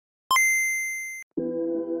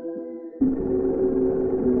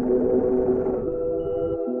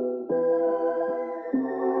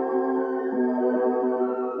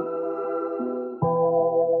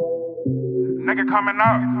Nigga coming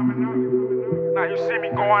up. Now you see me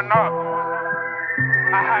going up.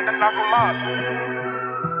 I had to knuckle up.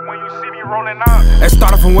 When you see me rolling up. It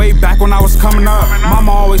started from way back when I was coming up.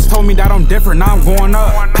 Mama always told me that I'm different, now I'm going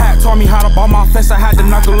up. Pat taught me how to ball my fist, I had to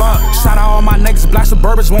knuckle up. Shout out all my niggas, black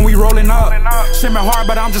suburbans when we rolling up. Shit been hard,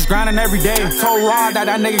 but I'm just grinding every day. Told Rod that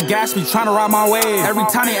nigga gas me, trying to ride my way. Every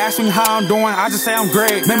time they ask me how I'm doing, I just say I'm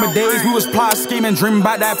great. Remember days we was plot scheming, dreaming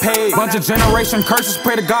about that pay. Bunch of generation curses,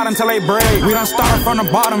 pray to God until they break. We done started from the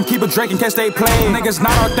bottom, keep a Drake in case they play. Niggas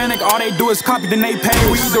not authentic, all they do is copy, then they pay.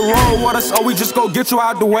 We either roll with us or we just go get you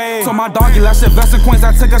out the way. So my doggy, let's invest in coins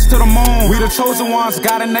that take us to the moon. We the chosen ones,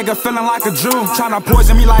 got a nigga feeling like a Jew. Tryna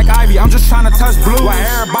poison me like Ivy, I'm just tryna touch blue. While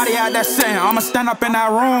everybody at that sitting, I'ma stand up in that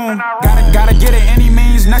room. Gotta get it any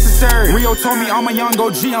means necessary. Rio told me I'm a young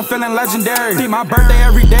OG, I'm feeling legendary. See my birthday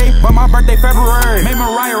every day, but my birthday February. Made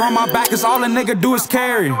Mariah on my back, cause all a nigga do is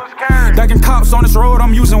carry. Ducking cops on this road,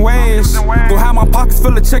 I'm using ways. Go have my pockets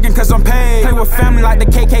full of chicken cause I'm paid. Play with family like the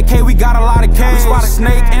KKK, we got a lot of K. We spot a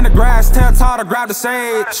snake in the grass, tell Todd to grab the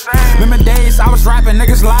sage. Remember days I was rapping,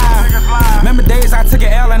 niggas lie. Remember days I took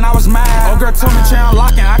an L and I was mad. Oh girl told me chain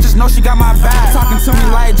locking, I just know she got my back. Talking to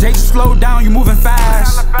me like Jay, just slow down, you moving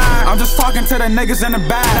fast. I'm just talking to the niggas in the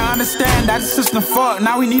back. I understand that the system fucked,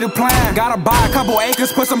 now we need a plan. Gotta buy a couple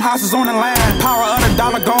acres, put some houses on the land. Power of the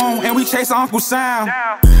dollar gone, and we chase Uncle Sam.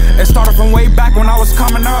 It started from way back when I was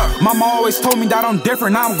coming up. Mama always told me that I'm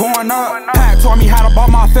different, now I'm going up. Pat taught me how to ball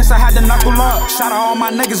my fist, I had to knuckle up. Shout out all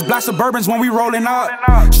my niggas, black suburbans when we rolling up.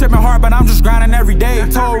 Shit been hard, but I'm just grinding every day.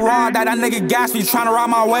 Told Rod that nigga gas me, trying to ride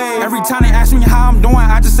my way. Every time they ask me how I'm doing,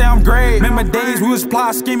 I just say I'm great. Remember days we was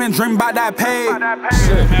plot scheming, dreaming about that pay.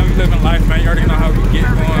 Shit, man, we living life, man. You already know how we get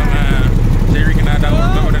going, man. Jay Rico and I, that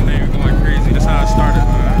was over the name, going crazy. That's how it started,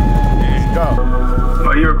 man. Yeah. Go.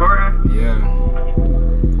 Oh, you recording? Yeah.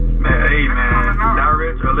 Man, hey, man. Y'all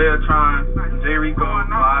rich or Leotron, Jay Rico,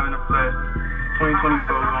 live in the flesh.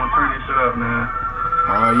 2024, we're gonna turn this shit up, man.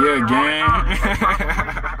 Oh, yeah,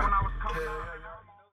 gang.